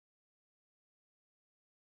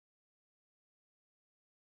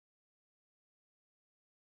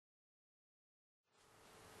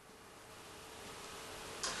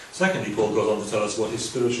Secondly, Paul goes on to tell us what his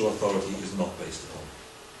spiritual authority is not based upon.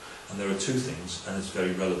 And there are two things, and it's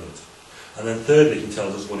very relevant. And then thirdly, he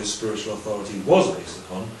tells us what his spiritual authority was based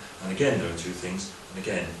upon. And again, there are two things. And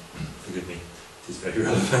again, forgive me, it is very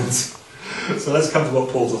relevant. So let's come to what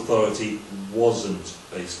Paul's authority wasn't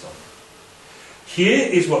based on. Here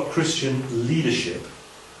is what Christian leadership,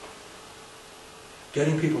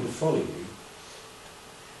 getting people to follow you,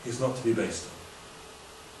 is not to be based on.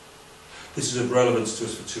 This is of relevance to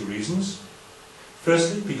us for two reasons.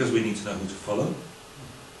 Firstly, because we need to know who to follow.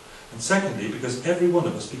 And secondly, because every one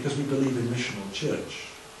of us, because we believe in missional church,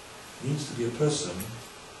 needs to be a person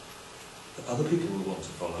that other people will want to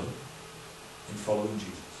follow in following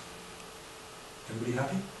Jesus. Everybody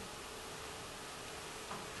happy?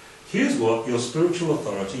 Here's what your spiritual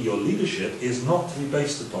authority, your leadership, is not to be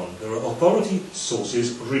based upon. There are authority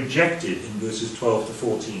sources rejected in verses 12 to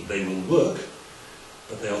 14. They will work,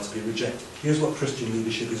 but they are to be rejected. Here's what Christian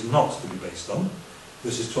leadership is not to be based on.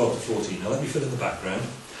 Verses 12 to 14. Now let me fill in the background.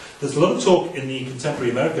 There's a lot of talk in the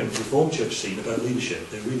contemporary American Reformed Church scene about leadership.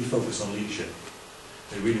 They really focus on leadership.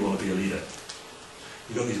 They really want to be a leader.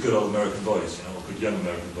 You've got these good old American boys, you know, or good young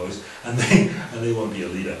American boys, and they want to be a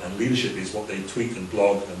leader. And leadership is what they tweet and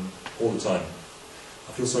blog and all the time.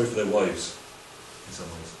 I feel sorry for their wives, in some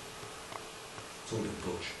ways. It's all a bit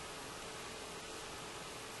butch.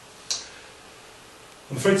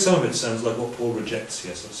 I'm afraid some of it sounds like what Paul rejects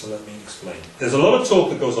here, so let me explain. There's a lot of talk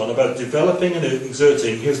that goes on about developing and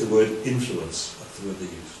exerting, here's the word, influence. That's the word they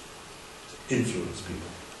use. To influence people.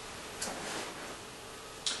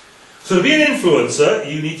 So to be an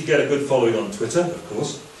influencer, you need to get a good following on Twitter, of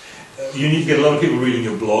course. You need to get a lot of people reading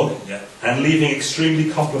your blog, and leaving extremely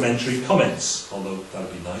complimentary comments, although that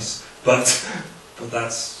would be nice. But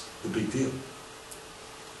that's the big deal.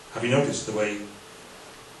 Have you noticed the way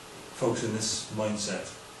folks in this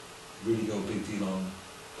mindset really go a big deal on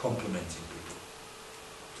complimenting people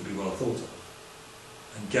to be well thought of,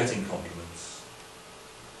 and getting compliments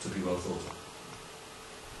to be well thought of?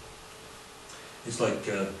 It's like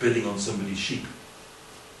bidding on somebody's sheep.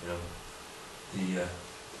 You know, the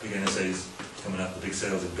big NSA's coming up, the big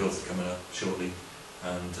sales in Built are coming up shortly,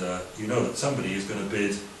 and you know that somebody is going to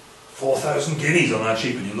bid 4,000 guineas on that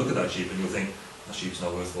sheep, and you look at that sheep and you'll think, that sheep's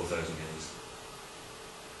not worth 4,000 guineas.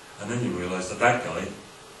 And then you realise that that guy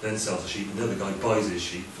then sells a sheep, and the other guy buys his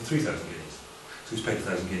sheep for 3,000 guineas. So he's paid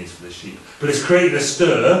 1,000 guineas for this sheep. But it's created a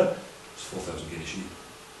stir. It's 4,000 guinea sheep.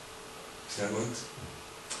 See how it works?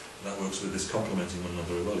 And that works with this complimenting one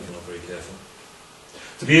another as well if you're not very careful.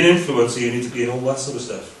 To be an influencer, you need to be in all that sort of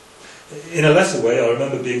stuff. In a lesser way, I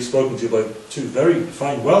remember being spoken to by two very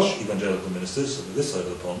fine Welsh evangelical ministers on this side of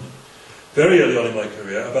the pond, very early on in my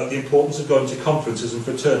career, about the importance of going to conferences and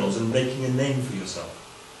fraternals and making a name for yourself.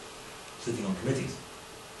 Sitting on committees.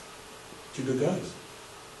 Two good guys.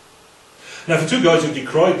 Now, for two guys who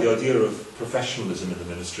decried the idea of professionalism in the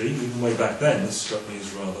ministry, even way back then, this struck me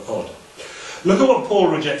as rather odd. Look at what Paul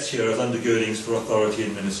rejects here as undergirdings for authority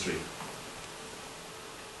in ministry.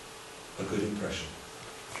 A good impression.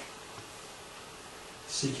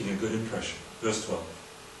 Seeking a good impression. Verse 12.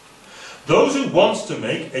 Those who want to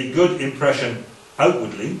make a good impression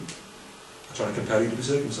outwardly are trying to compel you to be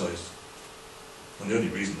circumcised. And the only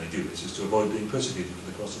reason they do this is to avoid being persecuted for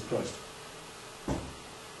the cross of Christ.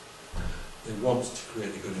 They want to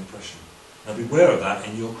create a good impression. Now beware of that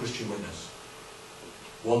in your Christian witness.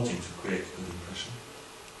 Wanting to create a good impression.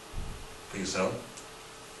 For yourself.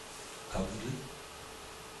 Outwardly.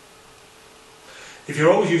 If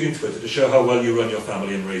you're always using Twitter to show how well you run your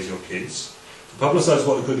family and raise your kids, to publicise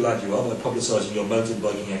what a good lad you are by publicising your mountain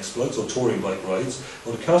biking exploits or touring bike rides,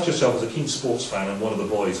 or to cast yourself as a keen sports fan and one of the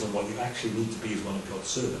boys on what you actually need to be as one of God's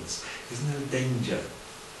servants, isn't there a danger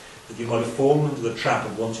that you might have fallen into the trap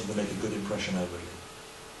of wanting to make a good impression outwardly?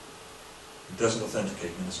 It doesn't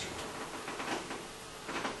authenticate ministry.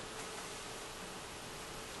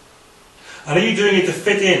 And are you doing it to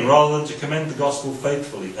fit in rather than to commend the gospel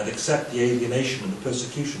faithfully and accept the alienation and the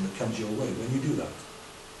persecution that comes your way when you do that?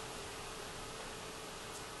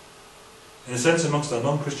 In a sense, amongst our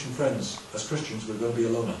non-Christian friends, as Christians, we're going to be a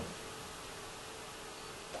loner.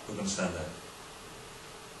 We're going to stand out.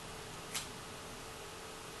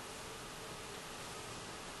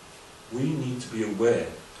 We need to be aware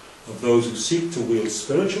of those who seek to wield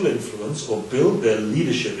spiritual influence or build their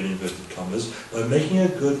leadership in inverted commas by making a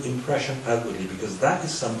good impression outwardly, because that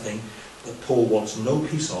is something that Paul wants no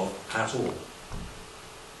piece of at all.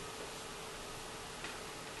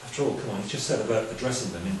 After all, come on, he's just said about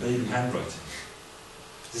addressing them in baby handwriting.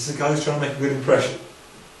 Is this a guy who's trying to make a good impression?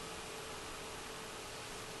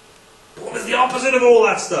 Paul is the opposite of all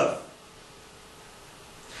that stuff.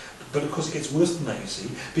 But of course it gets worse than that, you see,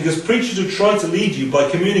 because preachers who try to lead you by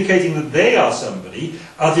communicating that they are somebody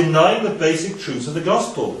are denying the basic truths of the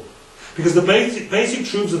gospel. Because the basic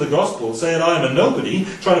truths of the gospel say that I am a nobody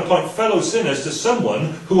trying to point fellow sinners to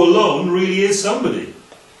someone who alone really is somebody. Did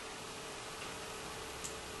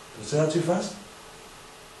I say that too fast?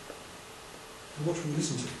 What should we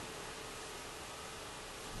listen to?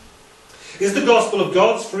 Is the gospel of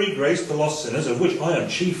God's free grace to lost sinners, of which I am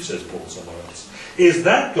chief, says Paul somewhere else, is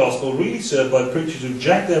that gospel really served by preachers who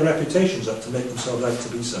jack their reputations up to make themselves out to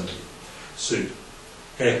be somebody? Suit,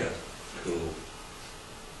 haircut, cool.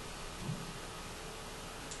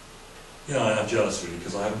 You know, I'm jealous really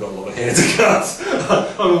because I haven't got a lot of hair to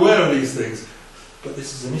cut. I'm aware of these things. But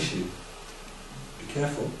this is an issue. Be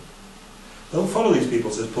careful. Don't follow these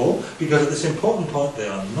people, says Paul, because at this important point they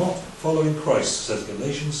are not following Christ, says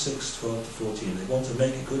Galatians 6:12-14. They want to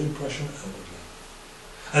make a good impression outwardly.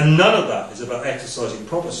 And none of that is about exercising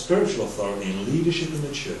proper spiritual authority and leadership in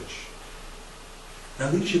the church. Now,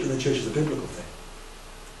 leadership in the church is a biblical thing.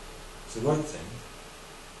 It's the right thing.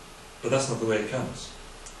 But that's not the way it comes.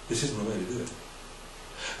 This isn't the way to do it.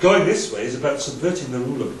 Going this way is about subverting the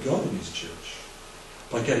rule of God in His church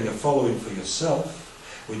by getting a following for yourself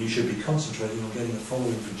when you should be concentrating on getting a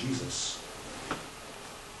following for Jesus.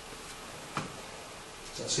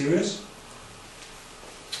 Is that serious?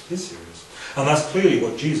 It is serious. And that's clearly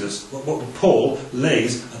what Paul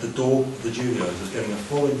lays at the door of the Judaizers, getting a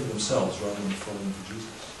following for themselves rather than a following for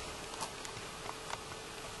Jesus.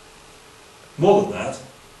 More than that,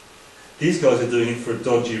 these guys are doing it for a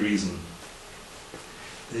dodgy reason.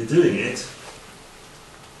 They're doing it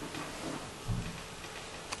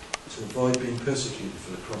to avoid being persecuted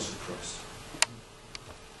for the cross of Christ.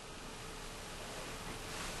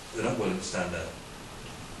 They're not willing to stand out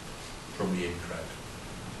from the in crowd.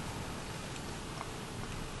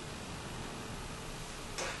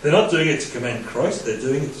 They're not doing it to commend Christ, they're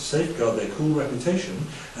doing it to safeguard their cool reputation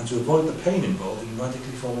and to avoid the pain involved in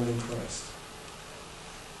radically following Christ.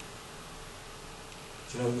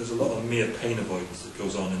 Do you know, there's a lot of mere pain avoidance that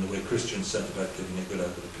goes on in the way Christians set about giving a good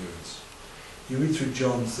outward appearance. You read through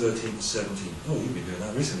John 13-17. Oh, you've been doing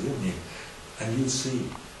that recently, haven't you? And you'll see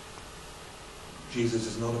Jesus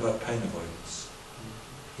is not about pain avoidance.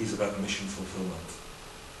 He's about mission fulfillment.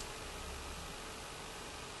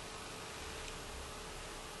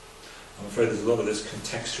 I'm afraid there's a lot of this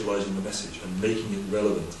contextualising the message and making it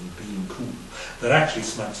relevant and being cool that actually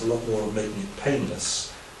smacks a lot more of making it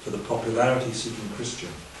painless for the popularity-seeking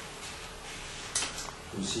Christian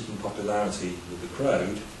who's seeking popularity with the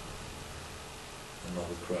crowd and not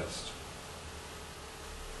with Christ.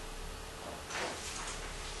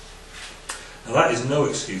 Now that is no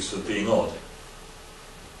excuse for being odd.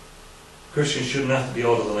 Christians shouldn't have to be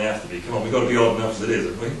odder than they have to be. Come on, we've got to be odd enough as it is,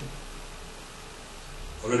 haven't we?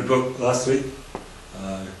 I read a book last week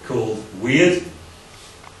called Weird.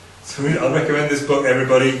 So I recommend this book,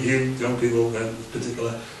 everybody, you young people in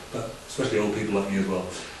particular, but especially old people like me as well.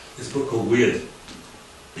 It's a book called Weird,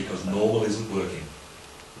 because normal isn't working.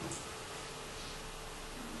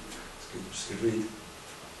 It's a good read.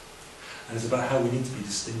 And it's about how we need to be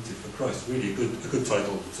distinctive for Christ. Really, a good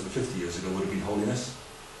title sort of 50 years ago would have been Holiness.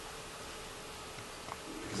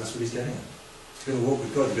 Because that's what he's getting at. If you're going to walk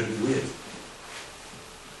with God, you're going to be weird.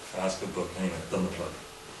 That's a good book. Anyway, I've done the plug.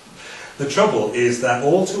 The trouble is that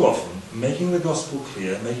all too often, making the gospel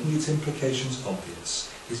clear, making its implications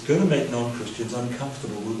obvious, is going to make non-Christians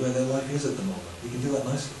uncomfortable with where their life is at the moment. We can do that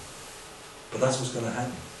nicely. But that's what's going to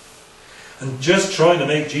happen. And just trying to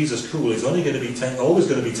make Jesus cool is only going to be always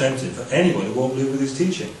going to be tempting for anyone who won't live with his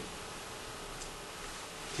teaching.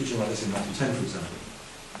 Teaching like this in Matthew 10, for example.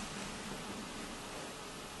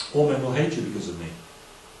 All men will hate you because of me,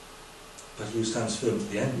 but he who stands firm to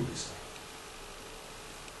the end will be saved.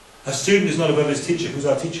 A student is not above his teacher. Who's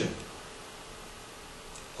our teacher?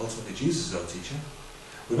 Ultimately, Jesus is our teacher.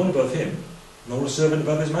 We're not above him, nor a servant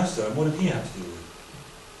above his master. And what did he have to do with it?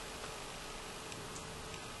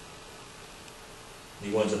 And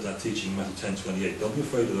he winds up that teaching in Matthew 10:28. Don't be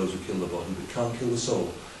afraid of those who kill the body, but can't kill the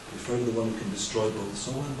soul. Be afraid of the one who can destroy both the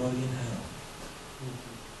soul and body in hell.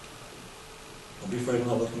 Don't be afraid of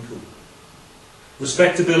not looking cool.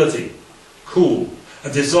 Respectability, cool, a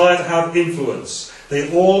desire to have influence.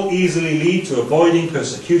 They all easily lead to avoiding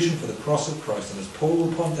persecution for the cross of Christ. And as Paul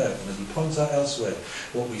will point out, and as he points out elsewhere,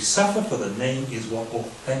 what we suffer for the name is what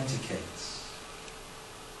authenticates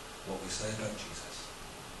what we say about Jesus.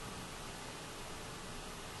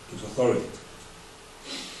 It gives authority.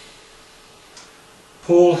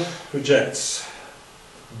 Paul rejects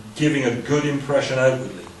giving a good impression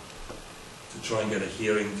outwardly to try and get a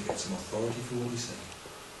hearing, to get some authority for what he's saying.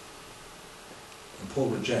 And Paul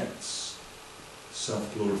rejects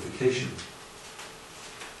self-glorification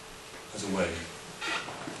as a way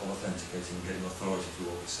of authenticating and getting authority through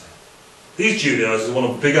what we say. These Judaizers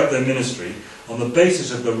want to big up their ministry on the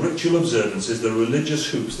basis of the ritual observances, the religious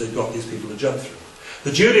hoops they've got these people to jump through.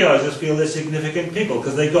 The Judaizers feel they're significant people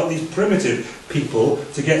because they've got these primitive people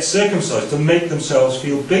to get circumcised, to make themselves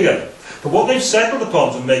feel bigger. But what they've settled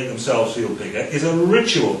upon to make themselves feel bigger is a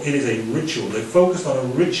ritual. It is a ritual. They've focused on a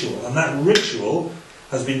ritual, and that ritual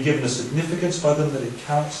has been given a significance by them that it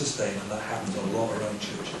cannot sustain, and that happens a lot around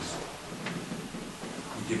churches.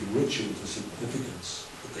 You give rituals a significance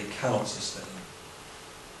that they cannot sustain.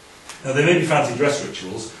 Now, there may be fancy dress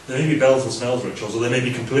rituals, there may be bells and smells rituals, or there may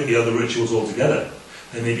be completely other rituals altogether.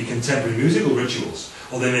 There may be contemporary musical rituals,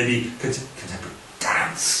 or there may be contemporary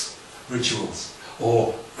dance rituals,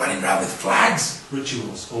 or running around with flags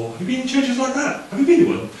rituals. Or have you been in churches like that? Have you been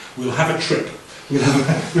to one? We'll have a trip. We'll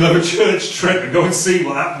have a church trip and go and see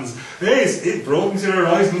what happens. It broadens your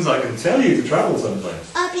horizons, I can tell you, to travel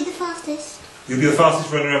sometimes. I'll be the fastest. You'll be the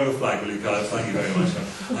fastest running around with a flag, will you, Carl? Thank you very much.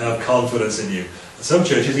 I have confidence in you. Some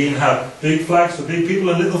churches even have big flags for big people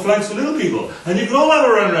and little flags for little people. And you can all have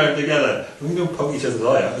a run around together. And we don't poke each other's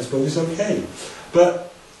eye out, I suppose it's okay.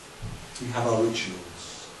 But we have our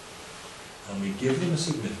rituals. And we give them a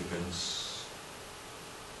significance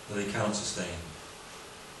that they cannot sustain.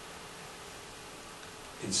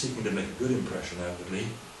 In seeking to make a good impression outwardly,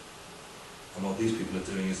 and what these people are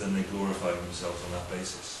doing is then they glorify themselves on that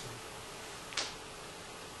basis.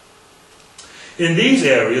 In these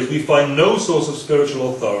areas we find no source of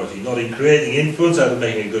spiritual authority, not in creating influence out of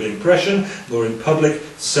making a good impression, nor in public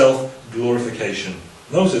self-glorification.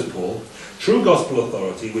 No, says Paul, true gospel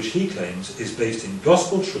authority, which he claims, is based in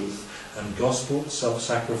gospel truth and gospel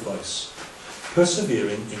self-sacrifice,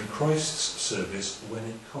 persevering in Christ's service when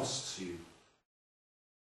it costs you.